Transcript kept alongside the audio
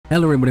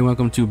Hello everybody,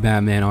 welcome to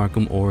Batman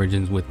Arkham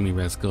Origins with me,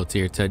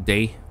 Rescultir.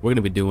 Today, we're going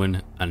to be doing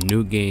a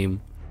new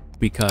game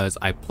because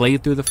I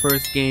played through the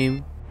first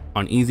game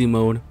on easy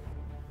mode,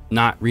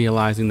 not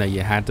realizing that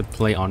you had to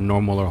play on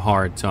normal or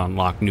hard to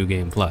unlock New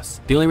Game Plus.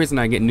 The only reason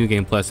I get New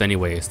Game Plus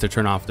anyway is to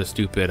turn off the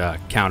stupid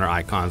counter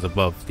icons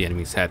above the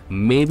enemy's head.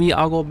 Maybe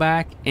I'll go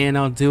back and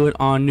I'll do it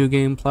on New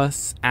Game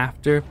Plus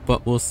after,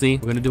 but we'll see.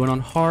 We're going to do it on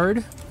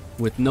hard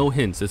with no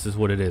hints. This is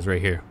what it is right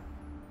here.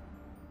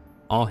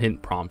 All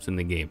hint prompts in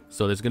the game,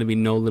 so there's going to be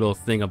no little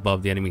thing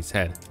above the enemy's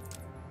head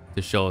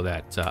to show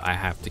that I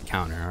have to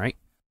counter. All right,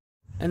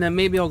 and then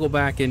maybe I'll go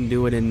back and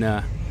do it in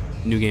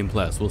New Game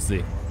Plus. We'll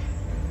see.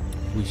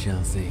 We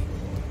shall see.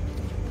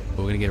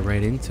 But we're gonna get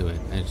right into it.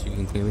 As you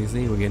can clearly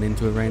see, we're getting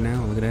into it right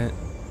now. Look at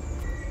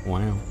that.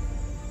 Wow,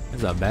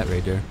 there's a bat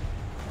right there.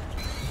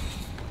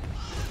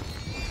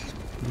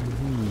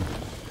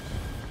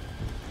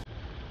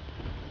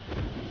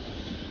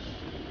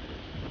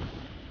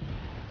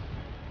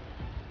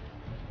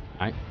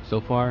 Alright, so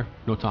far,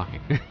 no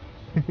talking.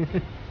 This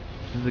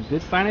is a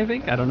good sign, I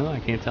think? I don't know, I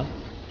can't tell.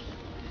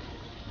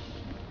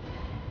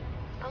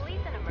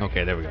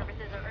 Okay, there we go.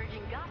 Services are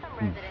urging Gotham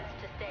residents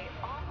to stay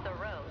off the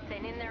roads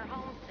and in their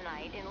homes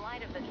tonight in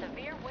light of the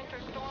severe winter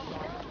storm.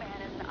 No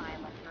man is an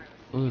island, Bruce.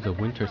 Oh, there's a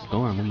winter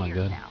storm, oh my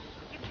god.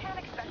 You can't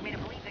expect me to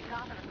believe that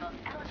Gotham's most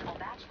eligible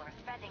bachelor is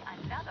spending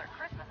another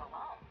Christmas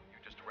alone.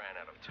 You just ran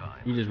out of time.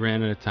 You just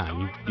ran out of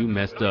time. You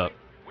messed up.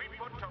 We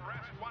put to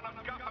rest one of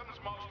Gotham's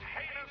most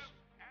heinous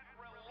and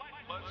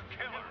relentless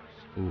killers.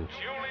 Ooh.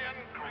 Julian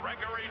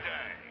Gregory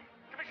Day.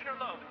 Commissioner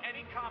Loeb,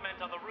 any comment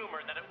on the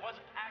rumor that it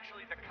wasn't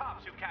actually the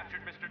cops who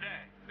captured Mr.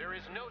 Day? There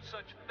is no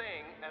such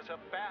thing as a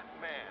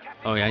Batman.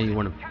 Oh yeah, you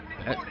want to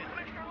bet?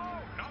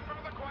 No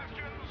further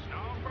questions.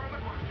 No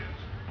further questions.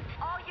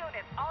 All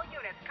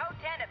units, code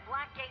 10 at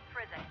Blackgate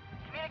Prison.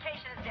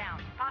 Communication is down.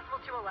 Possible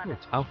to Oh, 11.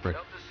 it's Alfred.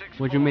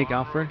 What'd you make,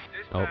 Alfred?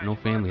 Oh, no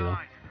family though.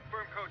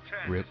 Confirm code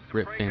 10.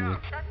 Rip family.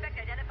 Suspect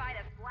identified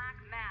as Black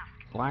Mask.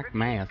 Black Repeat,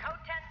 Mask. Code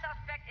 10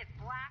 suspect is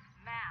Black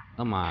Mask.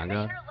 Oh my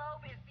god. Commissioner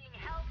Loeb is being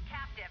held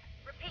captive.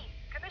 Repeat,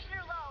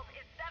 Commissioner Loeb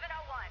is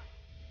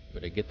 701.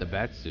 Better get the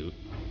bat suit.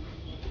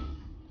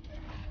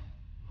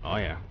 Oh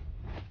yeah.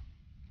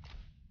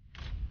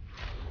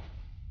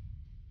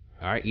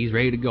 Alright, he's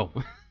ready to go.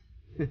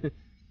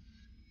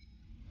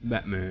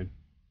 Batman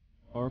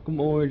Arkham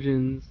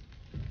Origins.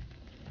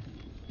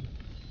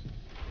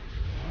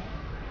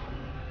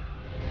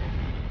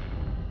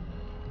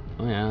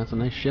 Oh yeah, that's a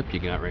nice ship you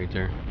got right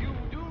there. You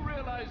do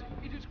realize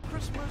it is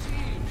Christmas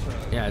Eve,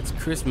 sir. Yeah, it's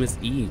Christmas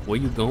Eve. Where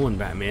you going,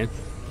 Batman?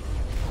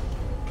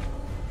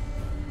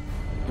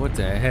 What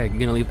the heck? You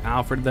gonna leave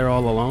Alfred there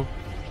all alone?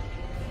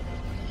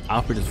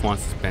 Alfred just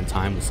wants to spend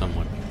time with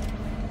someone.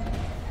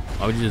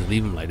 Why would you just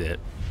leave him like that?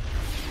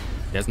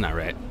 That's not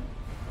right.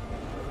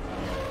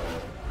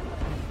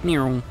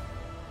 Meow.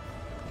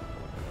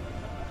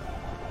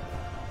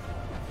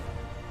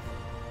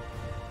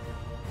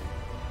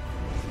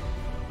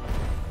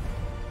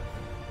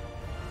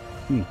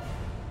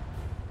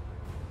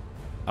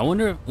 I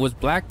wonder, was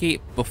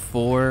Blackgate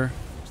before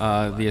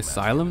the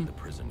asylum? The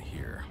prison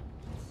here.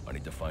 I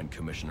need to find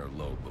Commissioner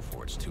Loeb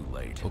before it's too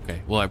late.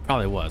 Okay, well, it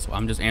probably was.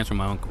 I'm just answering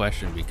my own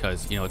question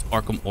because, you know, it's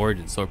Arkham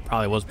Origins, so it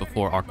probably was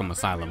before Arkham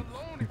Asylum.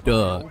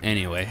 Duh.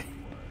 Anyway.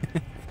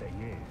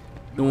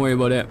 Don't worry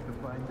about that.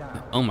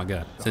 Oh my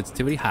god.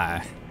 Sensitivity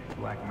high.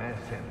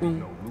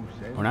 Boom.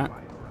 Or not.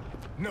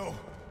 No,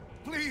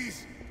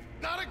 please,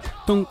 not again.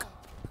 Dunk.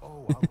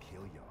 Oh, I'll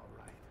kill you all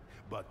right.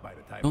 But by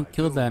the time Don't I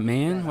kill do, that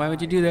man. Why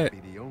would you do that? be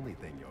the only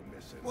thing you're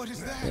missing. What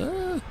is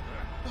that?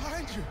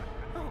 Behind you.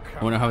 Oh,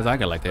 I wonder how his eye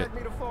got like that.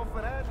 expect me to fall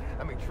for that?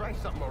 I mean, try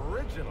something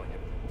original.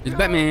 It's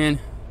Batman.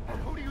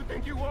 Who do you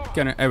think you are?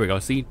 There we go.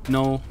 See,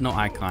 no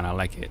icon. I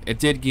like it. It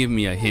did give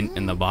me a hint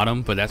in the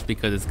bottom, but that's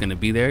because it's gonna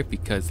be there.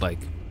 Because, like,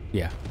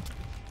 yeah,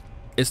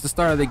 it's the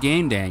start of the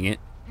game. Dang it.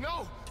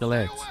 No.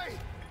 Chillax. Stay away.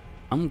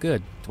 I'm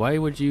good. Why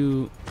would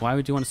you want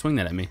to swing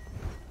that at me?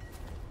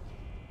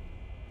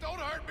 Don't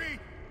hurt me.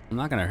 I'm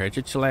not gonna hurt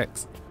you.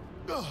 Chillax.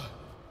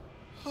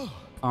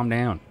 Calm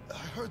down. I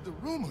heard the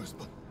rumors,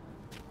 but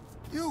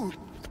you're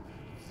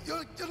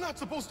not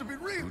supposed to be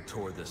real. You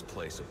tore this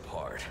place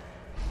apart.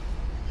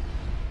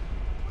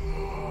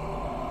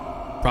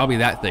 Probably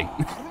that thing.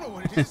 I don't know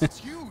what it is. It's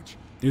huge.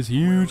 It's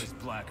huge. Where's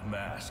Black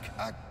Mask?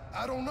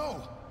 I don't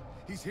know.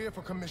 He's here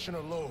for Commissioner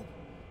Loeb.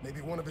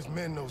 Maybe one of his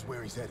men knows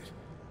where he's headed.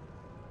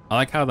 I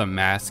like how the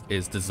mask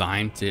is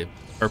designed to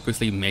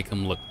purposely make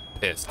him look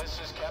pissed.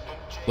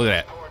 Look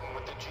at that.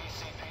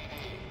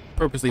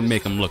 Purposely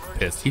make him look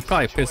pissed. He's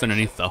probably pissed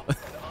underneath though.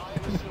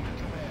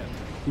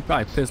 He's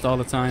probably pissed all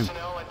the time.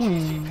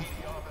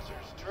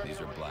 These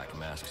are Black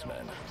Mask's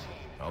men.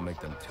 I'll make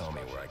them tell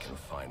me where I can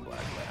find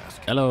Black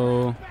Mask.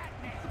 Hello.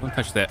 Don't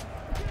touch that.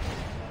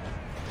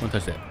 Don't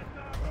touch that.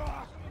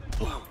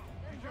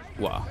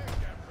 Wow.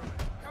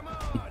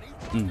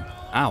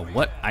 Ow,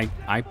 what?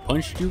 I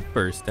punched you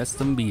first. That's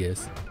some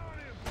BS.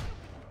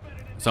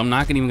 So I'm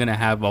not even gonna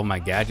have all my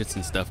gadgets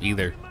and stuff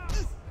either.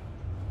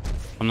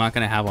 I'm not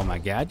gonna have all my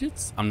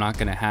gadgets. I'm not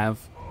gonna have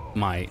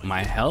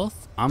my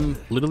health. I'm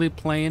literally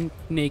playing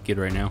naked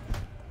right now.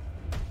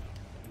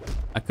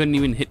 I couldn't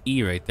even hit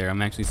E right there.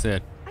 I'm actually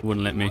sad. It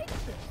wouldn't let me.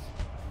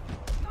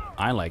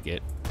 I like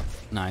it.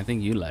 Nah, I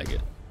think you like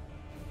it.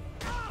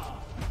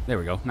 There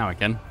we go. Now I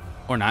can.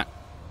 Or not.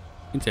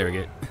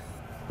 Interrogate.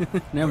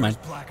 Never mind.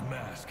 Black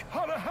Mask?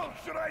 How the hell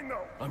should I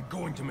know? I'm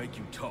going to make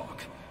you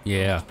talk.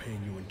 Yeah. How much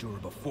pain you endure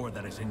before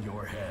that is in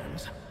your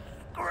hands.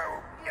 Grow,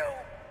 no.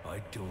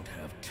 I don't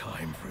have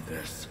time for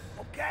this.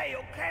 Okay,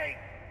 okay.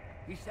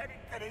 He's heading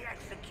to the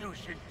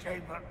execution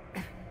chamber.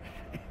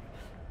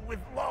 With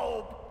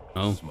Loeb.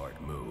 Oh. Smart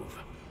move.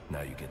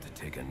 Now you get to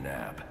take a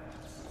nap.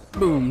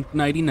 Boom.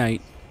 Nighty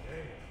night.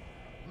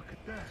 Look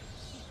at that.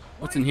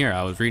 What's in here?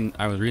 I was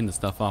reading the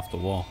stuff off the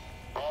wall.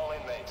 All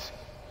inmates,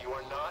 you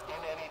are not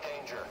in any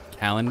danger.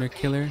 Calendar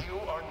killer. You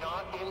are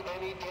not in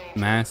any danger.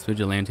 Mass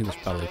vigilante. That's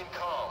probably Remain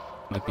calm.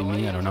 might be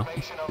me. I don't know.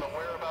 Information on the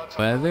whereabouts of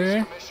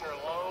Weather Commissioner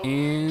Loeb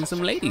and some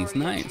ladies.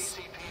 security Nice.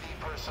 CPD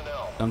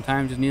personnel.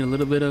 Sometimes you need a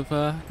little bit of,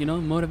 you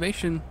know,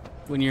 motivation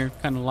when you're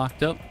kind of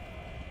locked up.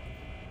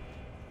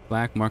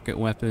 Black market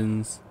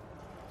weapons.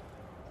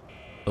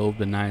 Loeb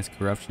denies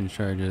corruption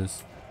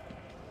charges.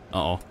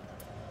 Uh-oh.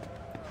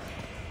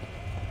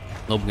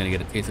 Loeb's gonna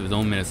get a taste of his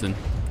own medicine.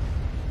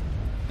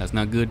 That's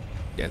not good.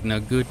 That's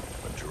not good.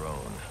 A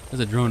drone. There's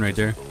a drone right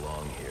there. Doesn't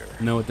belong here.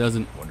 No, it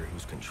doesn't. Wonder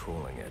who's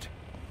controlling it.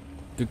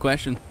 Good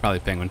question. Probably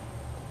Penguin.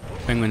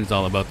 Penguin is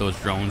all about those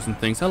drones and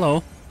things.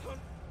 Hello.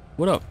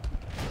 What up?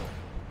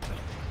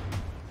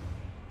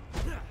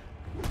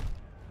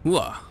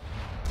 Whoa.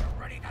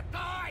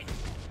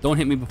 Don't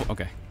hit me before.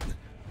 Okay.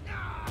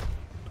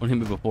 Don't hit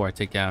me before I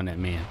take out that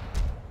man.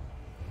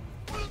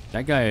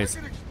 That guy is.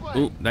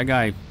 Ooh, that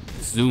guy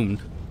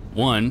zoomed.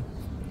 One,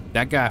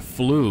 that guy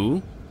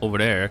flew over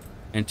there.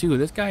 And two,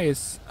 this guy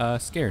is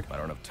scared. I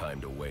don't have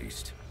time to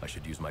waste. I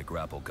should use my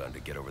grapple gun to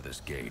get over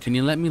this gate. Can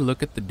you let me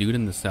look at the dude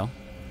in the cell?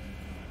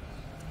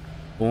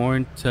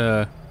 Born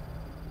to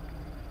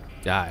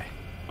die.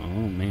 Oh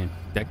man,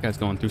 that guy's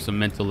going through some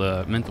mental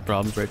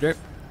problems right there.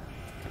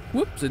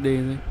 Whoops a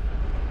daisy.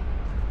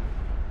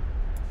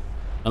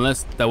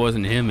 Unless that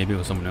wasn't him, maybe it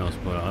was someone else,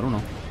 but I don't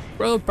know.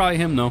 Probably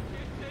him though.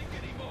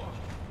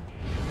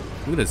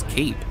 Look at his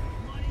cape.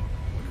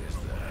 What is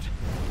that?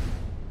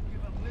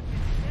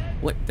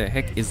 What the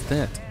heck is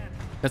that?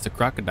 That's a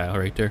crocodile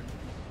right there.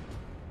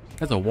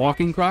 That's a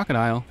walking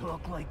crocodile.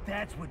 Look like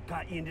that's what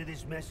got you into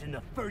this mess in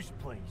the first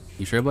place.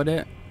 You sure about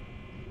that?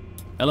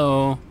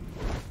 Hello.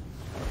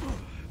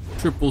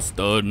 Triple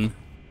stud.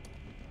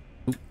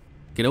 Oop.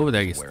 Get over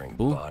there, you Wearing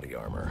fool. body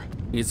armor.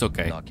 It's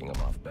okay. Knocking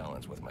him off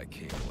balance with my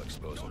cape will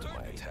expose him to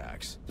my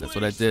attacks. That's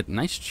what I did.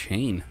 Nice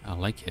chain. I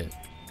like it.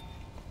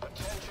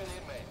 Attention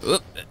inmates.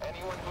 Oop.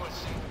 Anyone who has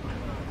seen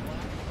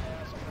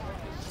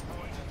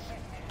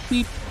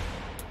Beep.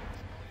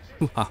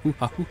 Hoo-ha,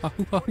 hoo-ha, hoo-ha,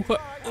 hoo-ha, hoo-ha.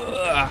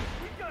 Ugh.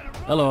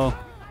 Hello.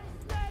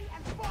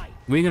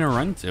 Where are you gonna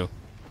run to?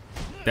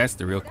 That's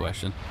the real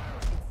question.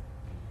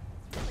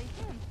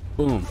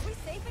 Boom.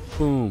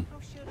 Boom.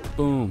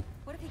 Boom.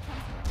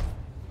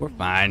 We're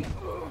fine.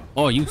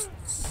 Oh, you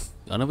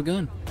son of a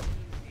gun.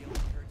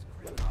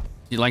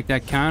 You like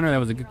that counter? That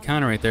was a good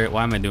counter right there.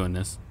 Why am I doing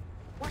this?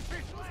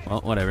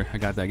 Well, whatever. I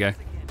got that guy.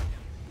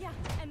 Yeah,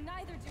 and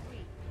neither do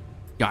we.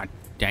 God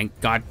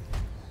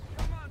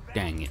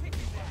dang it.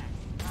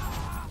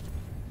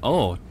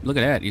 Oh, look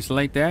at that. You just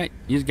like that?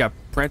 You just got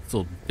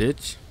pretzeled,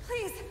 bitch.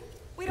 Please,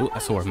 we Ooh, don't I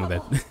want swore, any my bad.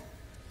 trouble.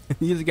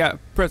 You just got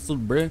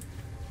pretzeled, bruh.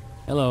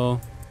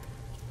 Hello.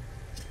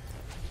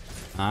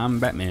 I'm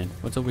Batman.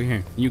 What's over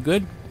here? You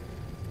good?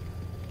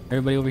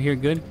 Everybody over here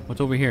good?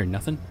 What's over here?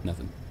 Nothing?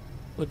 Nothing.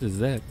 What is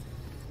that?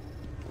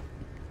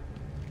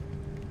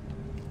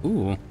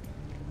 Ooh.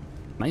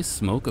 Nice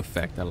smoke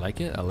effect. I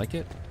like it. I like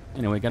it.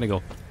 Anyway, gotta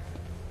go.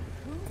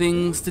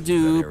 Things to That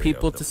do, area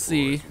people of the to floor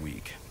see. is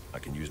weak. I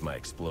can use my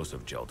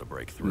explosive gel to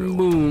break through.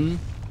 Boom.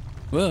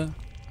 Whoa.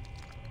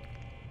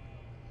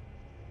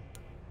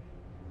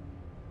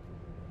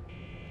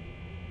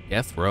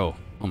 Death row.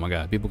 Oh my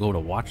god. People go to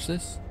watch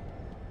this?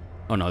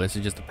 Oh no, this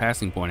is just a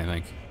passing point, I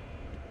think.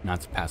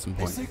 Not a passing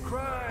point.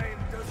 Crime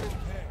doesn't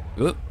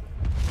pay. Oop.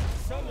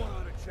 Someone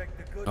ought to check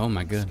the good Oh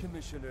my god.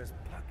 commissioner's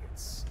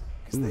pockets.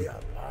 Because they are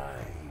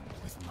lined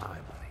with my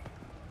money.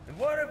 And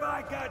what have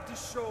I got to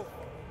show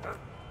for it?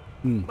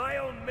 Huh? My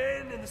own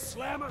men in the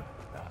slammer?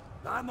 Nah,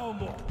 not no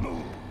more.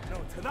 No,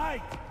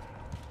 tonight,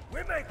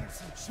 we're making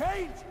some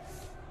changes.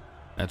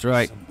 That's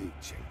right. Some big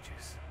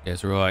changes.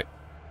 That's right.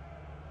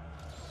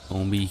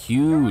 Gonna be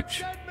huge.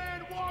 Dead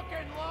man walking,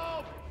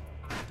 Loeb.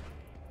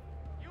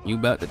 You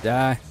about to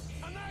die.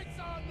 Tonight's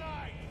our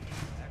night.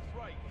 That's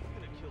right. We're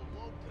gonna kill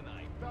Loeb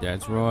tonight.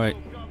 That's right.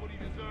 Got what he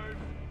deserved.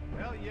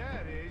 Hell yeah,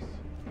 it is.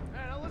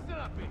 Hey, now listen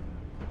up, people.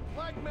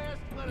 Black Mask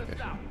let us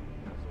out.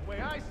 That's the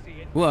way I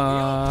see it.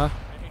 Wah.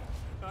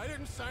 I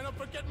didn't sign up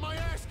for getting my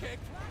ass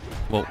kicked.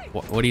 Well,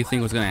 what do you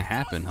think was gonna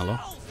happen? Hello?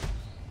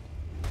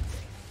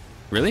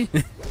 Really?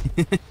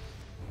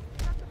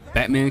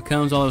 Batman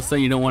comes, all of a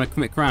sudden you don't want to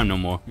commit crime no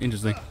more.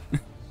 Interesting.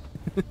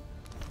 I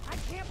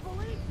can't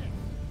believe this.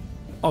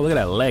 Oh, look at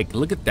that leg.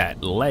 Look at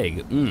that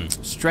leg.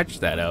 Stretch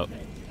that out.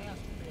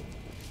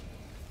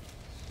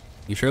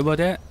 You sure about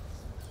that?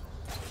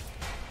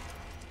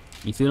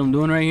 You see what I'm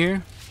doing right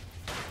here?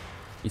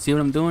 You see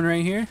what I'm doing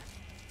right here?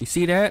 You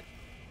see that?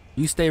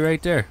 You stay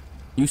right there.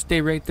 You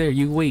stay right there.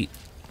 You wait.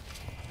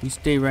 You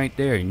stay right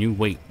there and you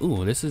wait.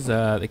 Ooh, this is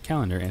the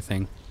calendar and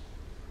thing.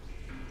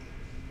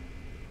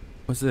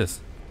 What's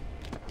this?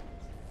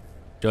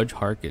 Judge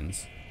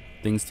Harkins.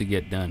 Things to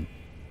get done.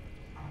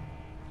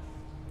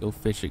 Go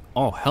fishing.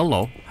 Oh,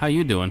 hello. How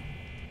you doing?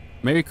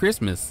 Merry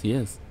Christmas.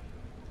 Yes.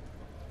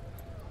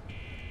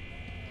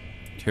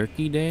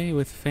 Turkey Day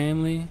with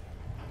family.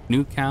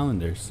 New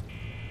calendars.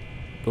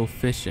 Go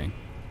fishing.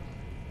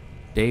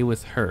 Day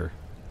with her.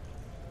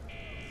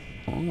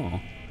 Oh.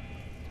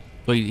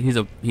 So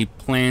he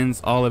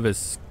plans all of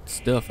his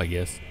stuff, I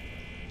guess.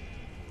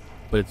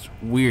 But it's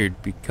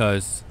weird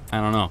because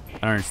I don't know. I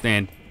don't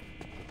understand.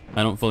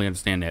 I don't fully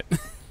understand that.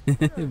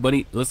 But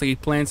he looks like he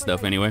plans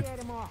stuff anyway.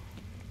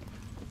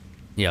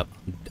 Yep,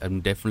 I'm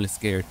definitely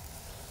scared.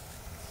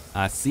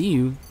 I see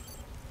you.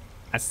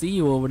 I see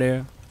you over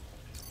there.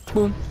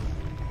 Boom.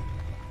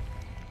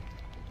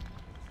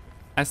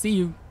 I see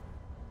you.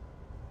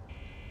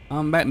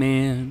 I'm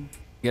Batman.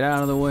 Get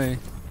out of the way.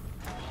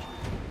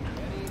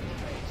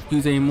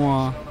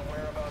 Excusez-moi.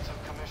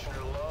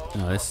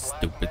 Oh, this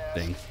stupid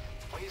thing.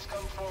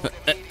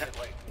 Did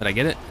I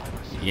get it?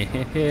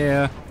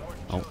 Yeah.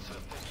 Oh.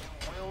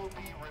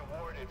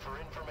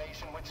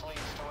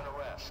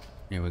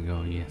 There we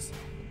go, yes.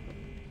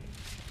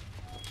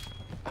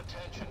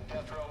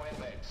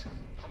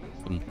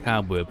 Some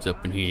cobwebs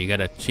up in here. You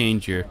gotta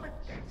change your...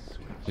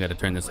 You gotta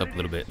turn this up a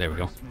little bit. There we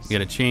go. You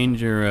gotta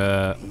change your,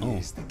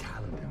 oh.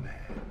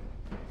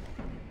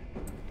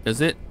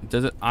 Does it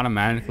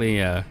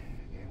automatically,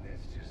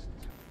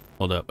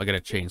 Hold up, I gotta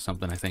change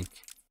something, I think,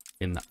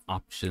 in the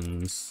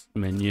options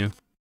menu.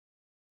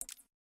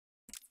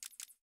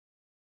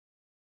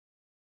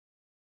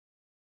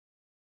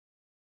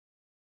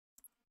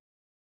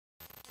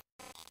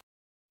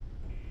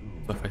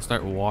 So if I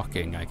start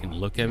walking, I can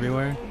look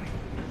everywhere.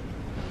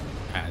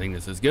 I think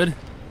this is good.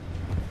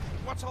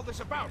 What's all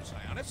this about,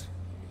 Sionis?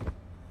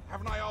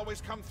 Haven't I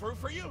always come through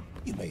for you?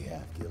 You may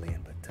have,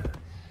 Gillian, but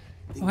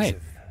Oh, hey,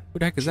 who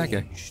the heck is that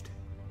guy?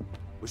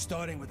 We're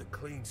starting with a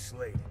clean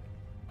slate,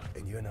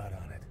 and you're not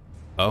on it.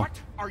 Oh.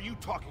 What are you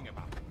talking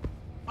about?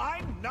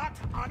 I'm not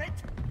on it?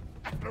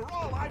 After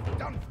all I've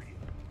done for you.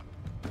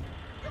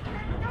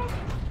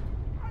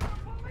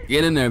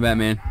 Get in there,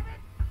 Batman.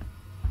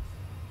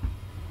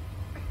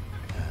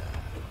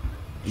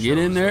 Get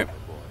in there.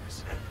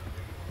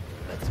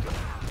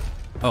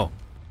 Oh.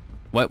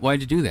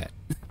 Why'd you do that?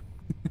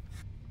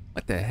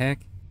 What the heck?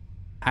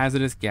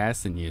 Hazardous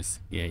gas in use.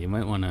 Yeah, you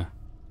might wanna...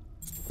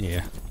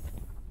 Yeah.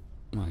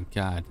 Oh my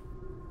god.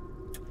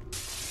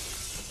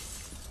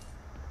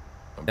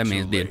 That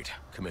man's dead.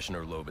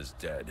 Commissioner Loeb is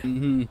dead.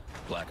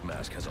 Black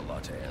Mask has a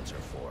lot to answer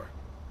for.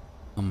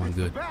 Oh my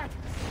god.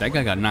 That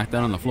guy got knocked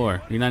out on the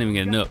floor. You're not even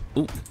getting up.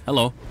 Ooh,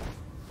 hello.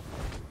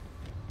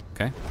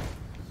 Okay.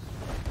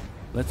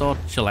 Let's all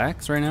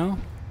chillax right now.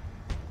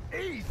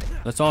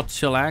 Let's all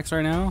chillax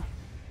right now.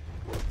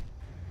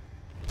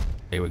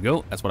 There we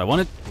go. That's what I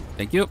wanted.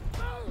 Thank you.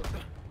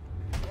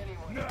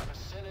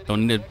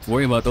 Don't need to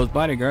worry about those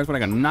bodyguards, but I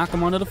can knock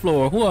them onto the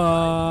floor.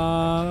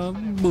 Whoa,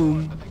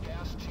 boom.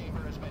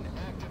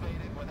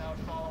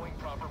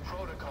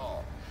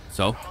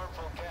 So?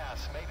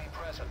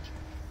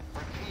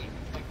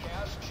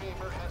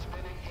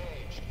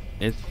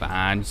 It's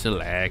fine.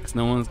 Chillax.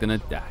 No one's gonna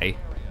die.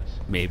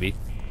 Maybe.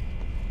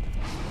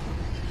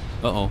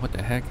 Uh-oh, what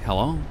the heck?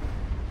 Hello?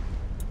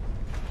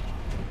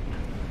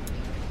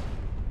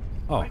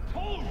 Oh. I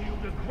told you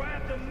to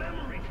grab the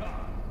memory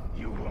card.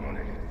 You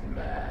wanted it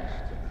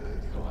smashed,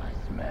 so I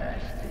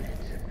smashed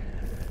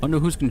it. Wonder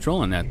who's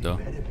controlling that though.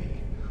 Better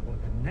be, or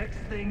the next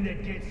thing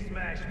that gets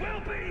smashed will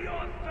be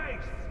your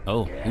face.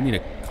 Oh, you need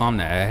to calm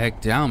the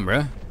heck down,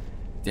 bruh.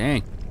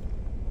 Dang.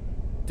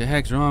 What the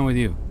heck's wrong with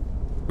you?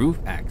 Roof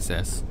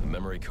access. The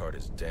memory card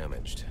is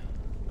damaged,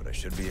 but I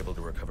should be able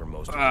to recover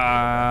most of it.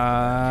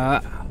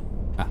 Haha.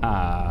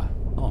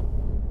 Oh.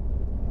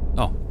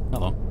 Oh,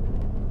 hello.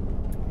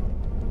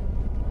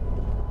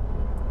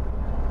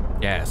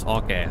 Gas, all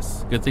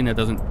gas. Good thing that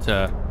doesn't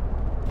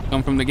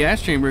come from the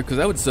gas chamber, because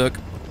that would suck.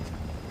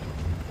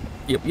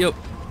 Yep.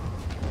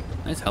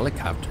 Nice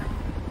helicopter.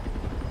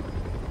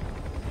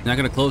 You're not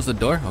gonna close the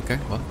door? Okay,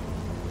 well.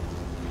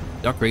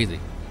 Y'all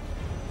crazy.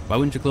 Why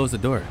wouldn't you close the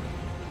door?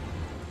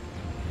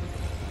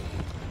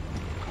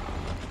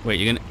 Wait,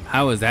 you're gonna...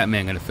 How is that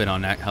man gonna fit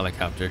on that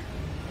helicopter?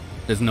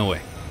 There's no way.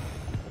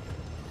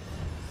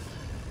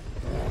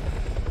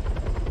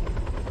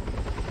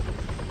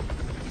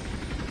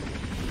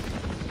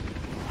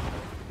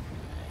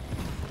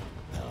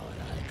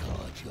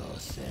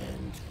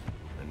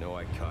 I know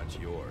I caught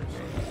yours.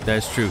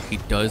 That's true. He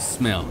does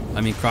smell.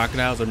 I mean,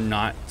 crocodiles are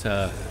not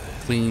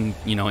clean,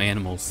 you know,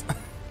 animals.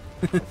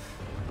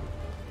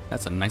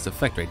 That's a nice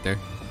effect right there.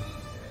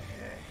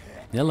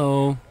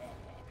 Hello.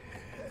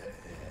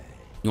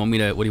 You want me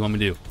to... What do you want me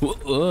to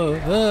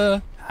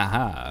do?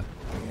 Haha.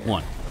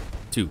 1,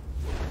 2,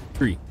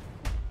 3.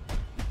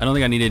 I don't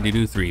think I needed to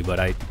do 3, but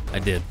I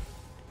did.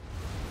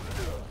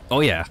 Oh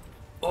yeah.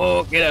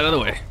 Oh, get out of the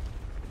way.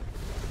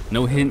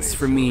 No hints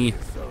from me.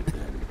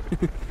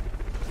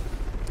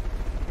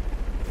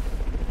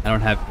 I don't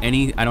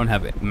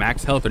have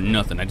max health or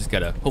nothing. I just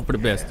gotta hope for the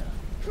best.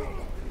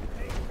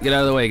 Get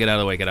out of the way, get out of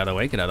the way, get out of the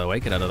way, get out of the way,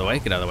 get out of the way,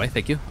 get out of the way.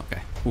 Thank you.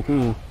 Okay.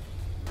 Woohoo.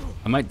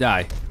 I might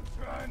die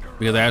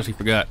because I actually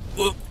forgot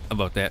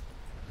about that.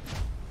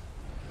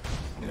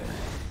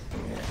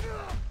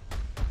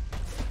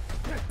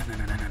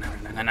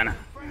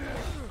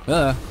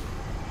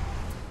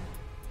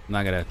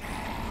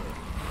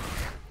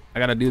 I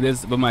gotta do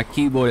this, but my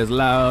keyboard is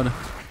loud.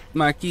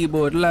 My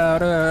keyboard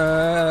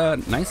louder.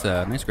 Nice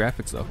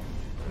graphics though.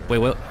 Wait,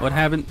 what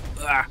happened?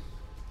 Ah.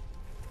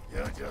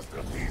 You're just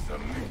a piece of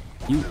meat.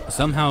 You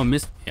somehow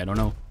missed me. I don't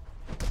know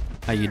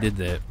how you did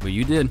that, but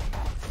you did.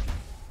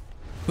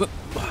 Get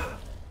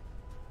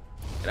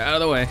out of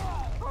the way.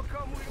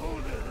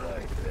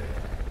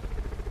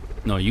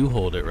 No, you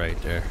hold it right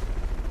there.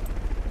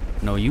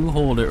 No, you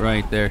hold it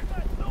right there.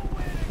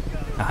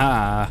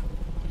 Haha.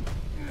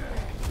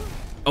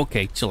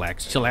 Okay,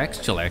 chillax, chillax,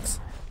 chillax.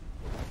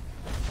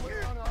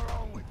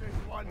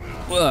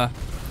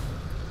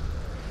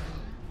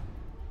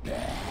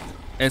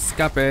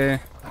 Escape.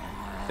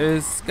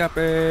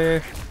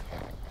 Escape.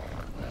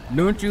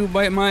 Don't you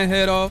bite my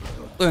head off.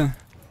 Yeah,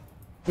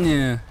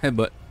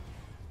 headbutt.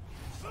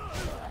 I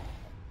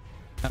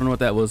don't know what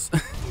that was.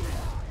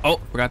 Oh,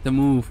 forgot to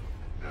move.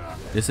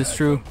 This is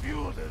true.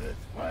 Look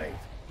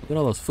at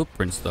all those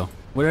footprints though.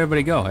 Where'd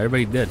everybody go?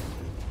 Everybody did.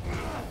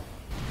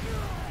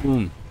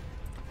 Boom.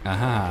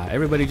 Aha,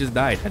 everybody just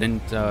died. I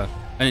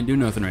didn't do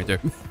nothing right there.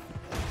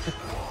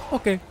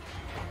 Okay.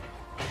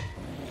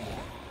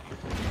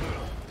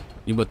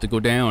 You about to go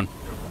down.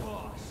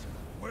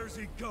 Where's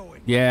he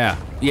going? Yeah,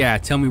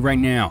 tell me right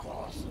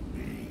now.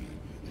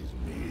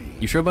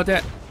 You sure about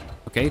that?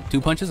 Okay, 2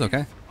 punches,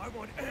 okay. I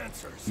want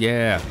answers.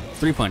 Yeah,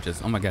 3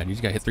 punches. Oh my god, you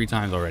just got hit 3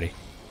 times already.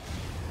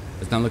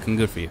 It's not looking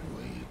good for you.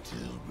 Wait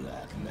till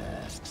Black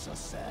Mask's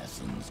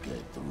assassins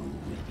get through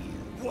with you.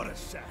 What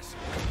assassin?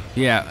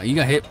 Yeah, you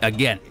got hit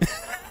again.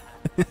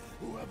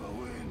 Whoever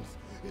wins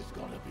is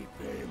gonna be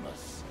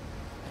famous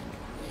and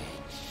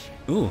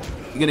rich. Ooh,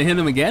 you gonna hit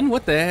him again?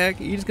 What the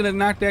heck? You just gonna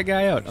knock that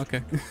guy out?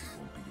 Okay.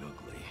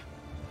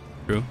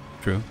 True,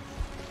 true.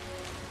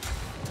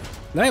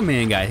 That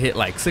man got hit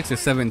like 6 or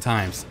 7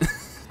 times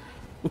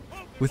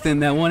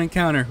within that one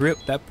encounter.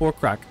 Rip that poor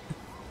croc.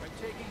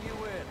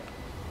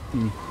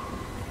 Not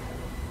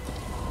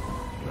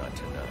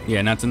tonight.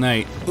 Yeah, not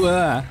tonight.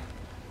 Ah.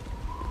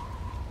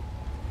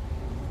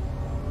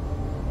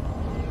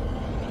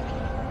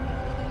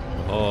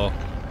 Oh.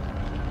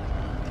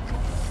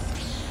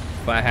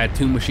 If I had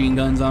 2 machine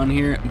guns on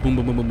here, boom,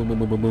 boom, boom, boom, boom, boom,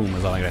 boom, boom, boom,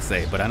 is all I gotta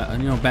say. But I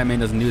know Batman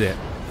doesn't do that.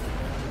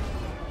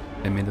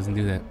 Batman doesn't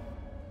do that.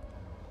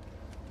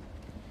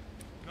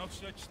 No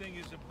such thing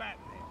as a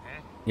Batman,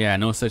 huh? Yeah,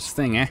 no such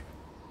thing, eh?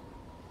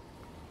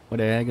 What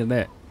the heck is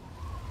that?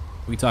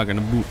 We talking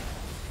a boot.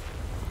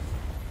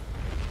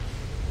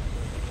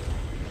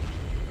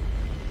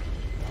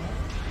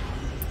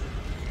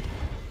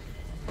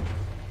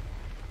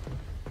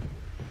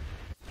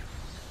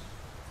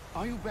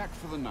 Are you back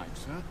for the night,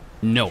 sir?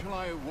 No. Shall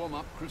I warm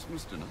up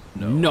Christmas dinner?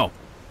 No.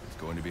 It's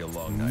going to be a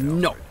long night.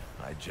 No. Alfred.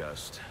 I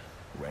just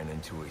ran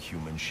into a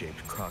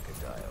human-shaped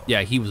crocodile.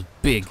 Yeah, he was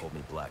big. Told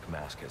me Black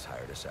Mask has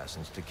hired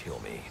assassins to kill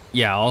me.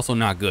 Yeah, also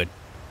not good.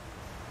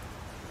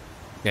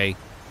 Okay.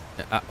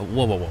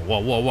 Whoa, whoa, whoa,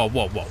 whoa, whoa, whoa,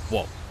 whoa, whoa,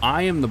 whoa.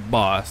 I am the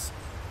boss.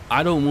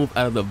 I don't move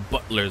out of the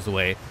butler's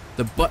way.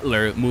 The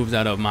butler moves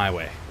out of my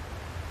way.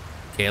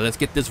 Okay, let's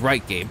get this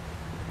right, Gabe.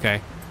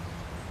 Okay.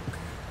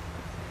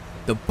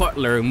 The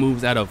butler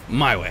moves out of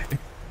my way.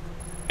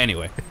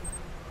 Anyway.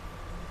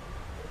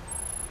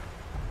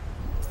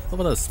 What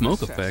about those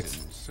smoke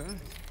effects? Sir,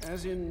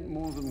 as in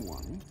more than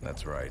one.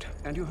 That's right.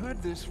 And you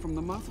heard this from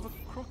the mouth of a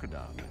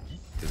crocodile.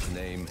 His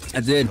name is I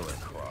did. Killer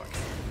Croc.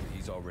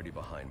 He's already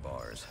behind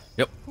bars.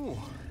 Yep. Oh,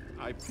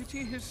 I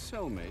pity his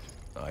cellmate.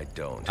 I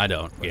don't.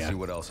 Let's see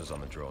what else is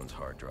on the drone's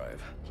hard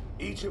drive.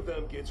 Each of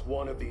them gets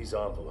one of these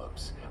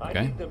envelopes. Okay.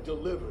 I need them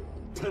delivered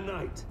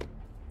tonight.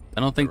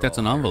 I don't think that's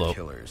an envelope.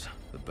 Killers,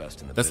 the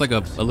best in the That's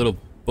business. like a little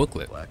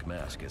booklet. Black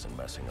Mask isn't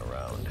messing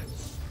around.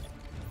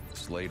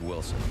 Slade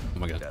Wilson, Oh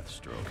my god.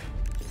 Deathstroke,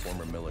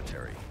 former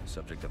military,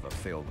 subject of a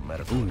failed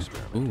medical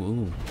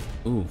experiment.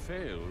 Ooh.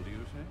 Failed,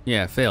 you say?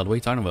 Yeah, failed. What are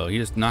you talking about? He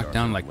just knocked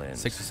down like Lynn,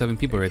 6 or 7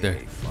 people right there.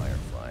 AKA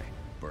Firefly,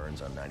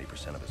 burns on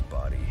 90% of his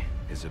body.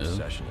 His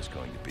obsession is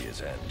going to be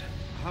his end.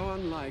 How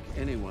unlike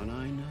anyone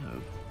I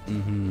know.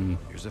 Mm-hmm.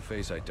 Here's a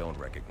face I don't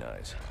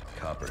recognize.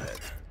 Copperhead.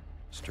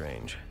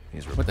 Strange.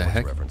 These What the reports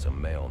heck? reference a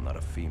male, not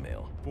a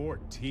female.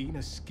 14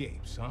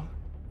 escapes, huh?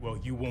 Well,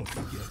 you won't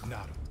forget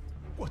not a...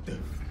 What the...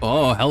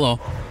 Oh, hello.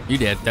 You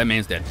dead. That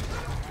man's dead.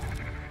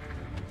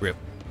 Rip.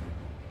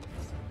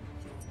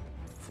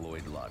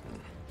 Floyd Lawton,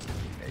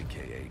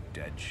 aka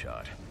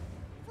Deadshot.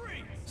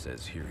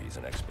 Says here he's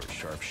an expert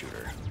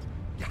sharpshooter.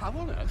 How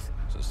on earth?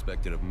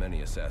 Suspected of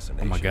many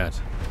assassinations. Oh my god.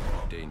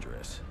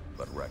 Dangerous,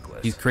 but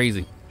reckless. He's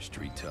crazy.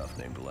 Street tough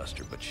named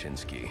Lester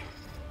Baczynski.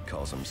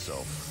 Calls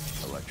himself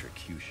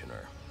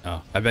Electrocutioner.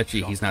 Oh, I bet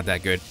you he's not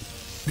that good.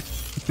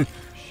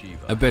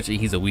 Shiva. I bet you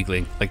he's a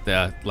weakling, like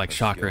the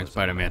Shocker and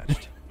Spider-Man.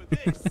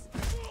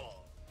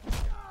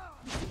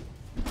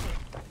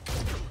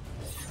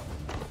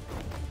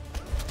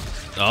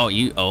 Oh,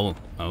 you. Oh.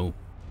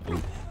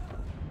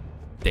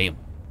 Damn.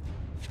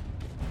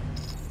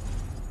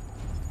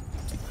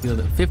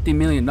 $50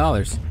 million.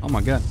 Oh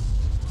my god.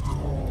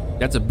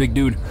 That's a big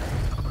dude.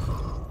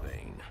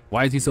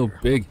 Why is he so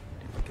big?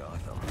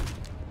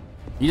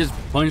 You just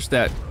punched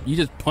that. You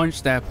just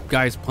punched that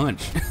guy's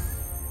punch.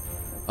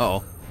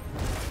 Uh-oh.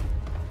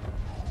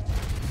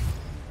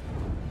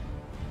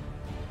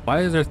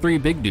 Why is there 3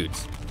 big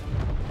dudes?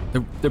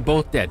 They're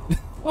both dead.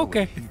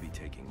 Okay. He be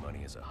taking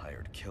money as a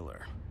hired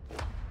killer.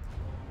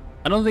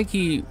 I don't think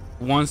he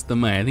wants the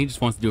money. I think he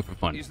just wants to do it for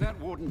fun. Is that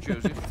Warden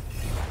Joseph?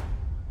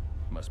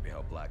 Must be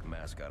how Black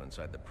Mask got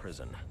inside the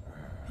prison.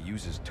 He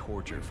uses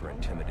torture for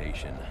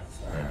intimidation.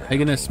 Are you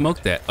gonna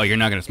smoke that? Oh, you're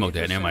not gonna smoke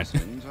that. Never mind.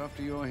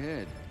 After your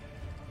head.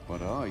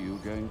 What are you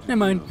going to Never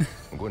mind. do?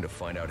 I'm going to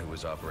find out who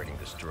is operating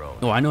this drone.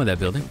 Oh, I know that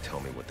building. Tell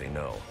me what they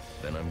know.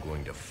 Then I'm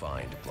going to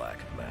find Black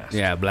Mask.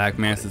 Yeah, Black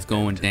Mask is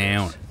going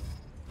down.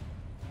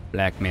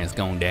 Black Mask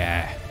gonna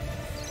die.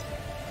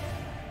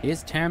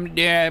 It's time to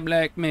die,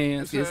 Black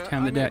Mask. It's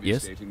time to die.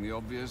 Yes. The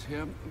obvious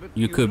here, but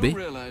You could be.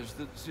 Realize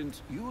that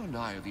since you and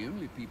I are the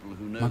only people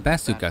who know My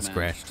Batsuit got Batman's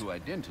scratched. true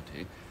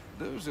identity,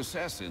 those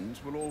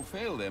assassins will all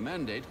fail their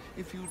mandate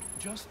if you'd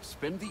just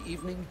spend the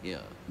evening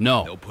here.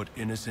 No. They'll put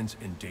innocents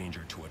in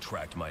danger to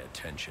attract my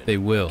attention. They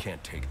will. I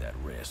can't take that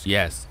risk.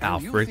 Yes, And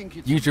Alfred. You think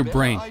it's Use a your better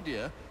brain.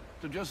 idea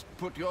to just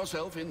put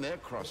yourself in their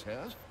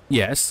crosshairs?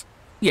 Yes.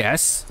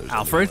 Yes, There's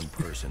Alfred. only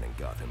one person in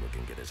Gotham who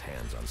can get his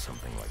hands on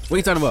something like What are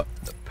you talking about?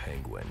 The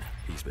Penguin.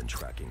 He's been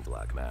tracking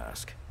Black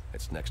Mask.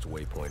 Its next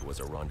waypoint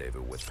was a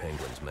rendezvous with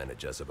Penguin's men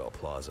at Jezebel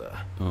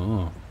Plaza.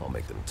 Oh. I'll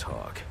make them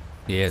talk.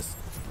 Yes.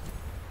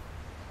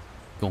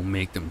 Gonna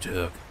make them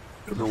talk.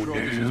 I'm sure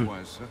this is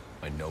wise, sir.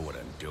 I know what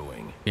I'm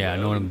doing. Yeah, I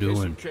know what I'm In case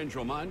doing. you change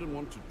your mind and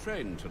want to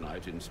train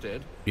tonight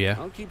instead, Yeah.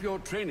 I'll keep your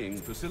training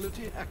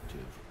facility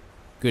active.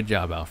 Good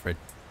job, Alfred.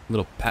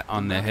 Little pat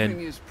on the head.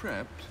 Batwing is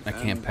prepped I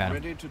can't and pat him.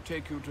 ready to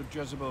take you to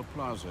Jezebel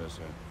Plaza,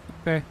 sir.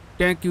 Okay.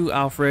 Thank you,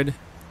 Alfred.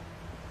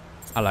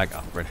 I like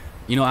Alfred.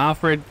 You know,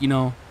 Alfred,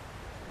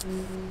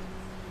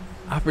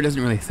 Alfred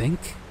doesn't really think.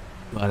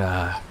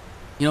 But,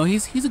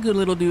 he's a good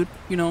little dude.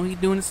 You know, he's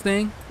doing his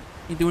thing.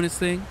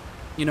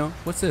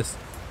 What's this?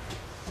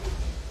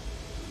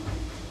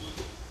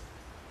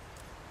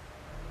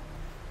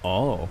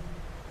 Oh.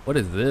 What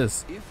is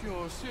this? If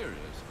you're serious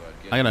about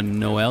I got a getting to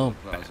Noel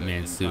Jezebel Plaza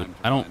Batman in suit. time to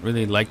I don't find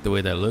really the like the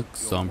way that looks,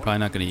 so I'm probably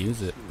not going to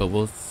use it. But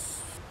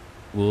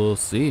we'll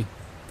see.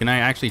 Can I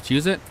actually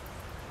choose it?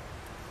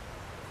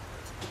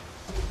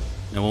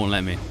 It won't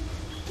let me.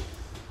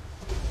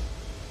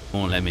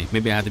 Won't let me.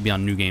 Maybe I have to be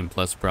on New Game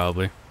Plus,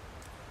 probably.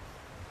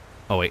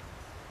 Oh, wait.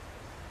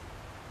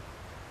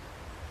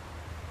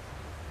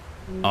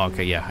 Oh,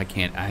 okay, yeah, I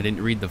can't. I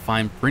didn't read the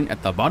fine print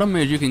at the bottom,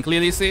 as you can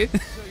clearly see.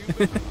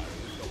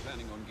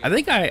 I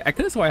think I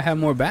could have sworn I have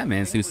more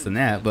Batman suits than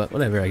that, but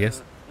whatever, I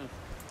guess.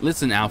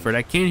 Listen, Alfred,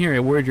 I can't hear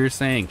a word you're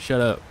saying.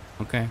 Shut up,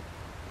 okay?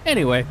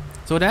 Anyway,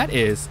 so that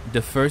is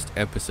the first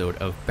episode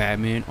of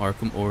Batman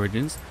Arkham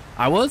Origins.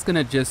 I was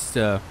gonna just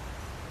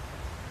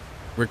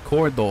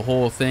record the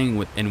whole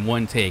thing in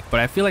one take, but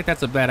I feel like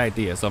that's a bad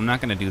idea, so I'm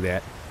not gonna do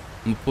that.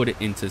 I'm gonna put it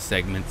into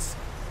segments,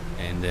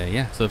 and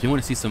yeah. So if you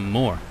want to see some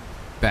more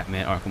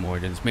Batman Arkham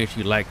Origins, make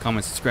sure you like,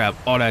 comment, subscribe,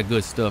 all that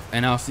good stuff,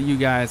 and I'll see you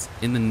guys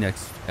in the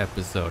next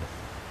episode.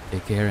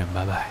 Take care and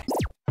bye bye.